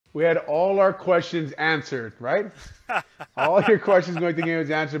We had all our questions answered, right? All your questions going to the game was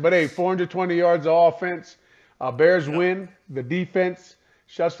answered. But hey, 420 yards of offense. Bears Yep. win. The defense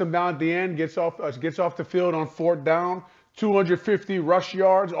shuts them down at the end. Gets off the field on fourth down. 250 rush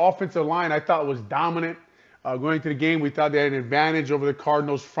yards. Offensive line I thought was dominant. Going into the game, we thought they had an advantage over the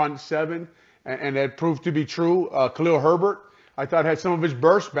Cardinals' front seven, and that proved to be true. Khalil Herbert, I thought, had some of his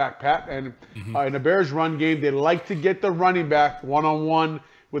burst back, Pat. And in the Bears' run game, they like to get the running back one-on-one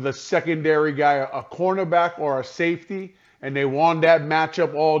with a secondary guy, a cornerback or a safety, and they won that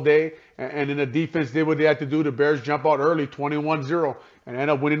matchup all day. And in the defense did what they had to do. The Bears jump out early, 21-0, and end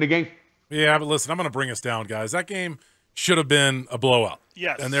up winning the game. Yeah, but listen, I'm going to bring us down, guys. That game should have been a blowout.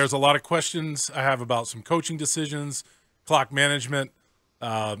 Yes. And there's a lot of questions I have about some coaching decisions, clock management,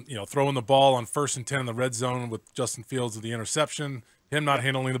 throwing the ball on 1st and 10 in the red zone with Justin Fields with the interception, him not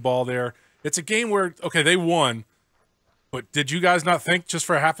handling the ball there. It's a game where, okay, they won, but did you guys not think just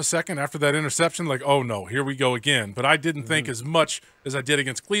for a half a second after that interception, like, oh, no, here we go again? But I didn't think as much as I did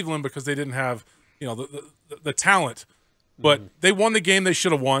against Cleveland because they didn't have, the talent. But they won the game they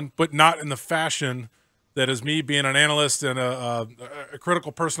should have won, but not in the fashion that is me being an analyst and a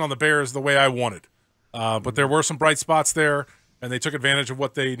critical person on the Bears the way I wanted. But there were some bright spots there, and they took advantage of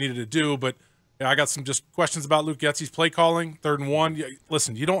what they needed to do. But I got some just questions about Luke Getsy's play calling, 3rd and 1.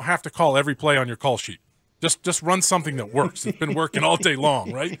 Listen, you don't have to call every play on your call sheet. Just run something that works. It's been working all day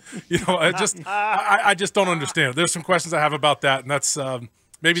long, right? I just don't understand. There's some questions I have about that, and that's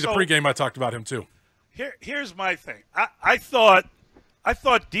maybe the pregame I talked about him too. Here's my thing. I thought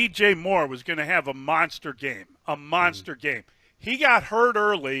DJ Moore was going to have a monster game, game. He got hurt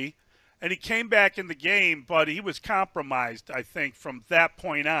early, and he came back in the game, but he was compromised, I think, from that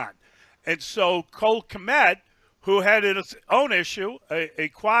point on. And so Cole Kmet, who had his own issue, a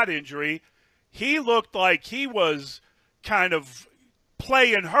quad injury, he looked like he was kind of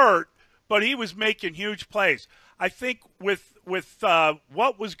playing hurt, but he was making huge plays. I think with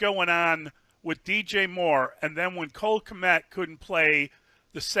what was going on with DJ Moore, and then when Cole Kmet couldn't play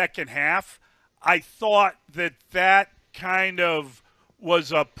the second half, I thought that kind of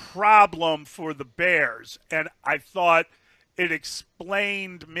was a problem for the Bears, and I thought it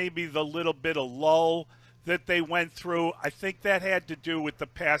explained maybe the little bit of lull that they went through. I think that had to do with the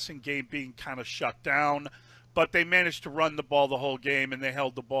passing game being kind of shut down, but they managed to run the ball the whole game, and they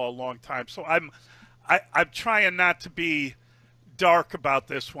held the ball a long time. So I'm trying not to be dark about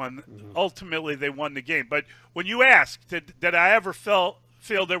this one. Ultimately, they won the game. But when you asked, did I ever feel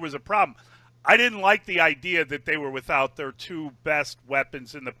there was a problem? I didn't like the idea that they were without their 2 best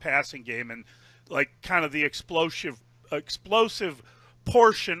weapons in the passing game, and like kind of the explosive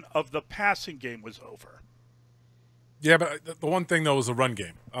portion of the passing game was over. Yeah, but the one thing, though, was the run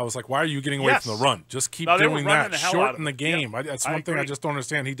game. I was like, why are you getting away from the run? Just keep doing that. Shorten the game. Yeah, that's one thing I just don't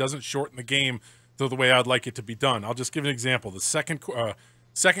understand. He doesn't shorten the game the way I'd like it to be done. I'll just give you an example. The second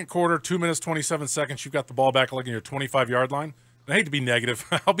quarter, 2 minutes, 27 seconds, you've got the ball back like in your 25-yard line. And I hate to be negative.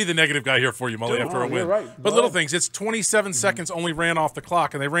 I'll be the negative guy here for you, Mully, after a win. Right. But little things. It's 27 seconds only ran off the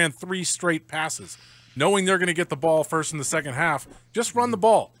clock, and they ran 3 straight passes. Knowing they're going to get the ball first in the second half, just run the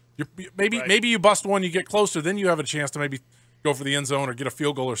ball. Maybe you bust one, you get closer, then you have a chance to maybe go for the end zone or get a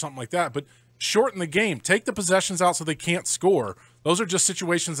field goal or something like that. But shorten the game. Take the possessions out so they can't score. Those are just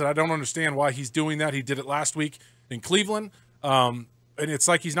situations that I don't understand why he's doing that. He did it last week in Cleveland, and it's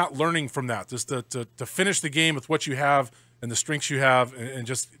like he's not learning from that. Just to finish the game with what you have and the strengths you have, and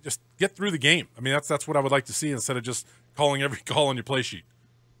just get through the game. I mean, that's what I would like to see instead of just calling every call on your play sheet.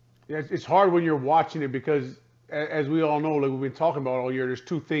 Yeah, it's hard when you're watching it because, as we all know, like we've been talking about all year, there's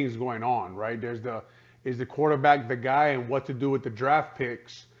 2 things going on, right? Is the quarterback the guy and what to do with the draft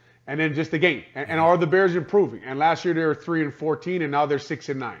picks, and then just the game. And are the Bears improving? And last year they were 3-14, and now they're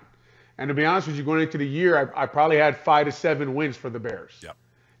 6-9. And to be honest with you, going into the year, I probably had 5 to 7 wins for the Bears. Yep.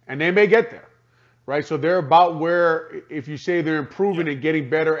 And they may get there, right? So they're about where, if you say they're improving and getting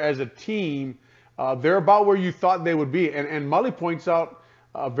better as a team, they're about where you thought they would be. And Mully points out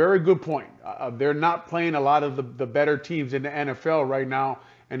a very good point. They're not playing a lot of the better teams in the NFL right now,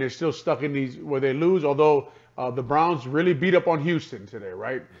 and they're still stuck in these where they lose, although the Browns really beat up on Houston today,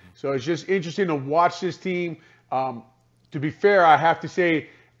 right? So it's just interesting to watch this team. To be fair, I have to say,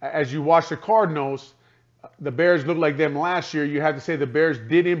 as you watch the Cardinals, the Bears look like them last year. You have to say the Bears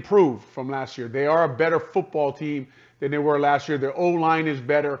did improve from last year. They are a better football team than they were last year. Their O-line is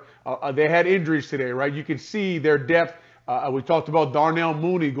better. They had injuries today, right? You can see their depth. We talked about Darnell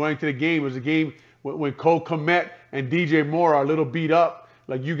Mooney going to the game. It was a game when Cole Kmet and DJ Moore are a little beat up.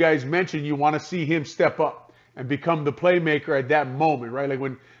 Like you guys mentioned, you want to see him step up and become the playmaker at that moment, right? Like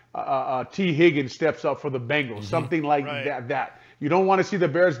when T. Higgins steps up for the Bengals, something like that. You don't want to see the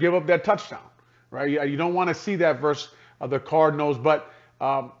Bears give up that touchdown, right? You don't want to see that versus the Cardinals. But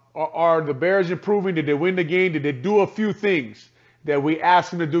are the Bears improving? Did they win the game? Did they do a few things that we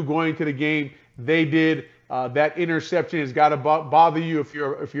asked them to do going into the game? They did. That interception has got to bother you if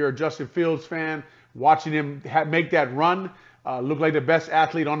you're a Justin Fields fan. Watching him make that run, look like the best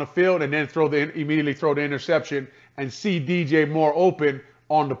athlete on the field, and then immediately throw the interception and see DJ Moore open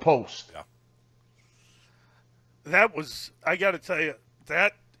on the post. Yeah. That was, I got to tell you,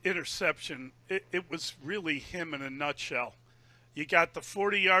 that interception, it was really him in a nutshell. You got the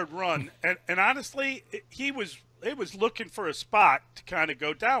 40-yard run, and honestly, he was looking for a spot to kind of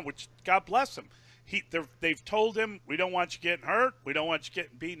go down, which God bless him. They've told him, we don't want you getting hurt, we don't want you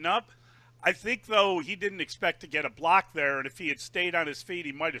getting beaten up. I think, though, he didn't expect to get a block there, and if he had stayed on his feet,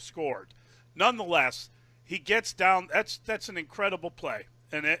 he might have scored. Nonetheless, he gets down. That's an incredible play,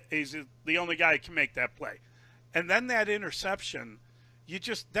 and he's the only guy who can make that play. And then that interception,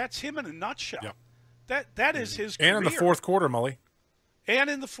 that's him in a nutshell. Yep. That is his career. And in the fourth quarter, Mully. And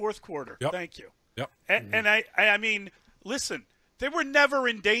in the fourth quarter. Yep. Thank you. Yep. And I mean, listen, they were never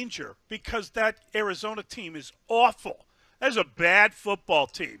in danger because that Arizona team is awful. That's a bad football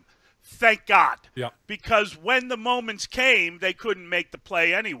team. Thank God. Yeah. Because when the moments came, they couldn't make the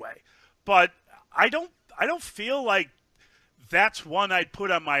play anyway. But I don't feel like that's one I'd put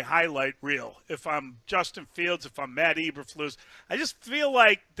on my highlight reel if I'm Justin Fields, if I'm Matt Eberflus. I just feel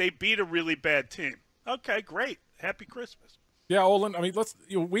like they beat a really bad team. Okay, great. Happy Christmas. Yeah, Olin, I mean,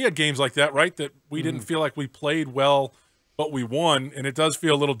 we had games like that, right, that we didn't feel like we played well, but we won, and it does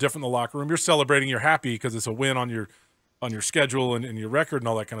feel a little different in the locker room. You're celebrating, you're happy because it's a win on your schedule and your record and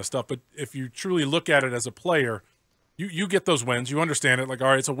all that kind of stuff. But if you truly look at it as a player, you get those wins. You understand it, like, all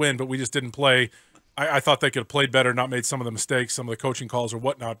right, it's a win, but we just didn't play. I thought they could have played better, not made some of the mistakes, some of the coaching calls or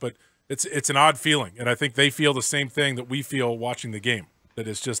whatnot. But it's an odd feeling, and I think they feel the same thing that we feel watching the game. That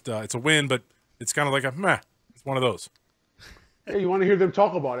it's just it's a win, but it's kind of like a meh. It's one of those. Yeah, you want to hear them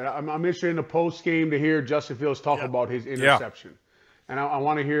talk about it. I'm interested in the post game to hear Justin Fields talk about his interception, and I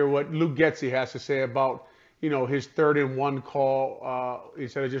want to hear what Luke Getty has to say about his 3rd and 1 call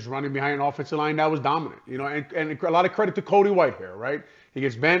instead of just running behind an offensive line that was dominant. And a lot of credit to Cody Whitehair, right? He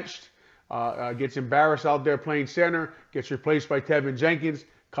gets benched. Gets embarrassed out there playing center, gets replaced by Tevin Jenkins,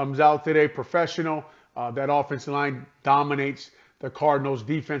 comes out today professional. That offensive line dominates the Cardinals'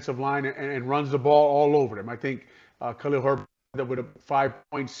 defensive line and runs the ball all over them. I think Khalil Herbert with a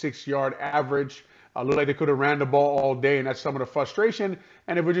 5.6-yard average. Looked like they could have ran the ball all day, and that's some of the frustration.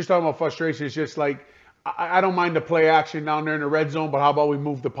 And if we're just talking about frustration, it's just like I don't mind the play action down there in the red zone, but how about we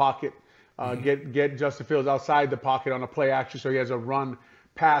move the pocket, get Justin Fields outside the pocket on a play action so he has a run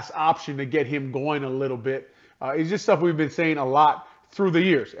pass option to get him going a little bit. It's just stuff we've been saying a lot through the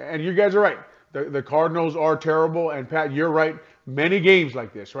years. And you guys are right. The Cardinals are terrible. And, Pat, you're right. Many games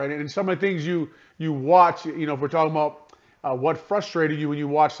like this, right? And some of the things you watch, if we're talking about what frustrated you when you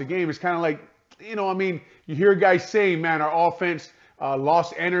watch the game, it's kind of like, you hear guys saying, man, our offense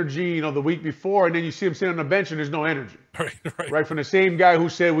lost energy, the week before, and then you see him sitting on the bench and there's no energy. Right, from the same guy who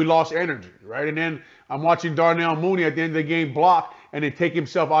said we lost energy, right? And then I'm watching Darnell Mooney at the end of the game block and then take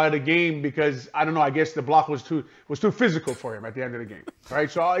himself out of the game because, I don't know, I guess the block was too physical for him at the end of the game,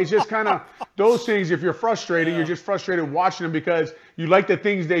 right? So it's just kind of those things. If you're frustrated, you're just frustrated watching them because you like the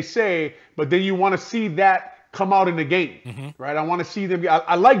things they say, but then you want to see that come out in the game, right? I want to see them.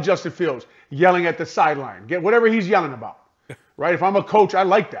 I like Justin Fields yelling at the sideline, get whatever he's yelling about, right? If I'm a coach, I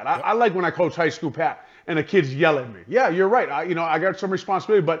like that. I like when I coach high school, Pat, and the kids yell at me. Yeah, you're right. I got some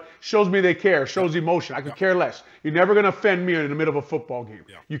responsibility, but shows me they care, shows emotion. I could care less. You're never going to offend me in the middle of a football game.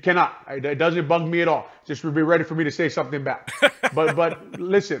 You cannot. It doesn't bug me at all. Just be ready for me to say something back. But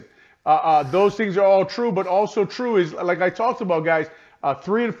listen, those things are all true, but also true is, like I talked about, guys,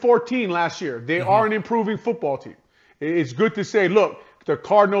 3-14 last year. They are an improving football team. It's good to say, look, the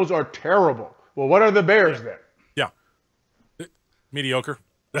Cardinals are terrible. Well, what are the Bears then? Mediocre.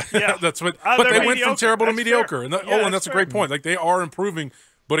 Yeah, that's what. But they went from terrible to mediocre, fair. And that's a great point. Like, they are improving,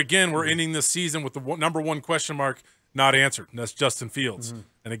 but again, we're ending this season with the number one question mark not answered, and that's Justin Fields.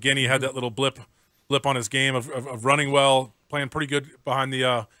 And again, he had that little blip on his game of running well, playing pretty good behind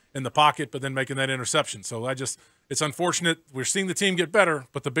the in the pocket, but then making that interception. So it's unfortunate. We're seeing the team get better,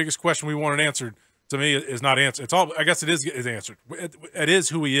 but the biggest question we wanted answered to me is not answered. It's all. I guess it is answered. It is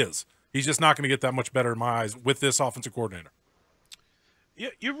who he is. He's just not going to get that much better in my eyes with this offensive coordinator.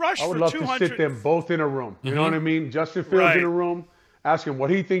 You rushed for 200. I would love to sit them both in a room. You know what I mean? Justin Fields in a room, ask him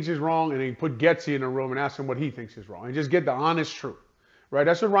what he thinks is wrong, and then put Getty in a room and ask him what he thinks is wrong. And just get the honest truth, right?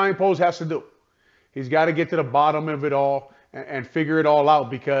 That's what Ryan Poles has to do. He's got to get to the bottom of it all and figure it all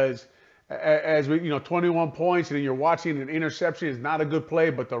out because as we, 21 points, and then you're watching an interception is not a good play,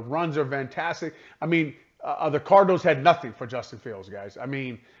 but the runs are fantastic. I mean, the Cardinals had nothing for Justin Fields, guys. I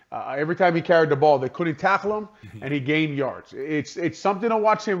mean, every time he carried the ball, they couldn't tackle him, and he gained yards. It's something to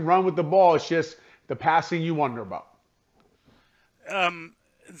watch him run with the ball. It's just the passing you wonder about.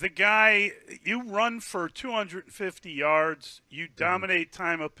 The guy, you run for 250 yards, you dominate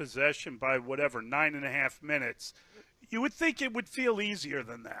time of possession by whatever, 9.5 minutes. You would think it would feel easier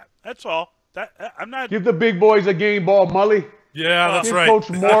than that. That's all. I'm not. Give the big boys a game ball, Mully. Yeah, that's right. Coach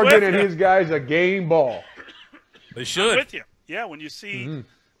Morgan and his guys a game ball. They should. I'm with you. Yeah, when you see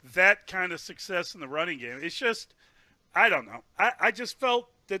that kind of success in the running game, it's just, I don't know. I just felt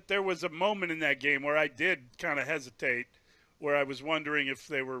that there was a moment in that game where I did kind of hesitate, where I was wondering if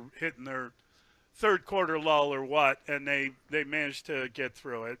they were hitting their third quarter lull or what, and they managed to get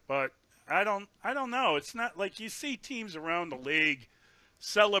through it. But I don't know. It's not like you see teams around the league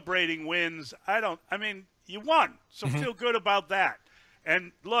celebrating wins. I mean, you won, so feel good about that.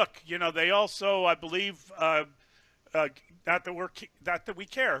 And look, they also, I believe, not that we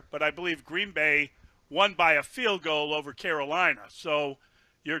care, but I believe Green Bay won by a field goal over Carolina. So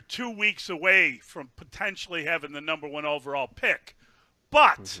you're 2 weeks away from potentially having the number 1 overall pick.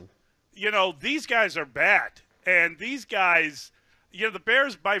 But, these guys are bad. And these guys, the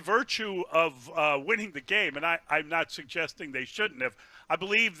Bears, by virtue of winning the game, and I'm not suggesting they shouldn't have, I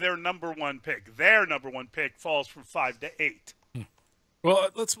believe their number 1 pick falls from 5 to 8. Well,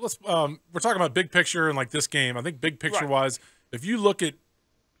 let's we're talking about big picture and like this game. I think big picture wise, if you look at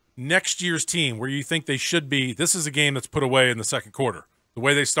next year's team where you think they should be, this is a game that's put away in the second quarter. The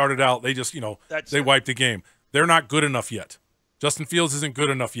way they started out, they just, they wiped the game. They're not good enough yet. Justin Fields isn't good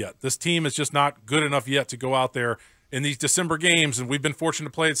enough yet. This team is just not good enough yet to go out there in these December games, and we've been fortunate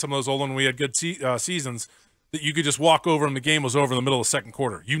to play in some of those, Olin, we had good seasons, that you could just walk over and the game was over in the middle of the second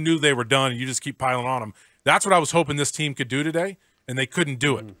quarter. You knew they were done, and you just keep piling on them. That's what I was hoping this team could do today, and they couldn't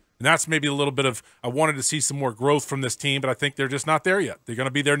do it. And that's maybe a little bit of, I wanted to see some more growth from this team, but I think they're just not there yet. They're going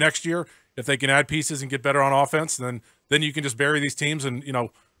to be there next year. If they can add pieces and get better on offense, then you can just bury these teams. And,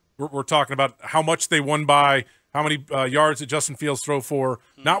 we're talking about how much they won by, how many yards did Justin Fields throw for.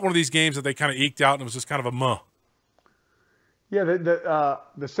 Not one of these games that they kind of eked out and it was just kind of a muh. Yeah,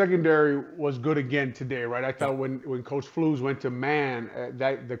 the secondary was good again today, right? I thought when Coach Flus went to man,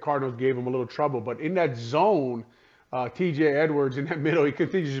 that the Cardinals gave him a little trouble. But in that zone, T.J. Edwards in that middle, he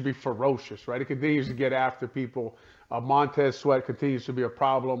continues to be ferocious, right? He continues to get after people. Montez Sweat continues to be a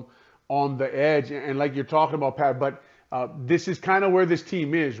problem on the edge. And like you're talking about, Pat, but this is kind of where this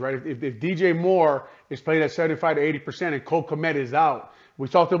team is, right? If DJ Moore is playing at 75 to 80% and Cole Kmet is out, we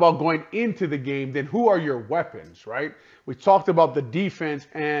talked about going into the game, then who are your weapons, right? We talked about the defense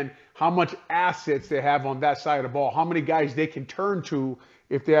and how much assets they have on that side of the ball, how many guys they can turn to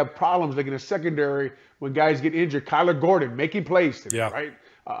if they have problems, like in the secondary when guys get injured. Kyler Gordon making plays today, right?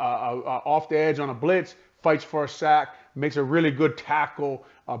 Off the edge on a blitz, fights for a sack, makes a really good tackle.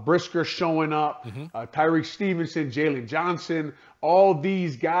 Brisker showing up, Tyreek Stevenson, Jalen Johnson, all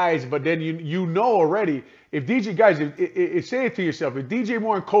these guys. But then you know already, if DJ guys, say it to yourself, if DJ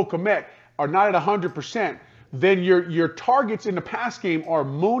Moore and Cole Kmet are not at 100%, then your targets in the pass game are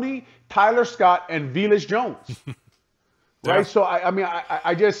Mooney, Tyler Scott, and Velus Jones. Right? So,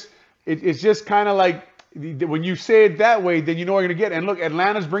 it's just kind of like, when you say it that way, then you know what you're going to get. And look,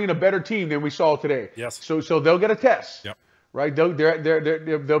 Atlanta's bringing a better team than we saw today. Yes. So they'll get a test. Yep. Right?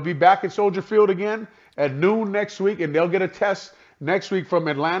 They'll be back at Soldier Field again at noon next week, and they'll get a test next week from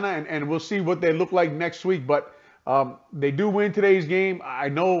Atlanta, and we'll see what they look like next week. But they do win today's game. I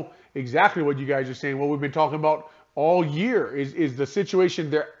know exactly what you guys are saying. What we've been talking about all year is the situation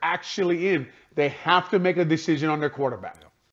they're actually in. They have to make a decision on their quarterback.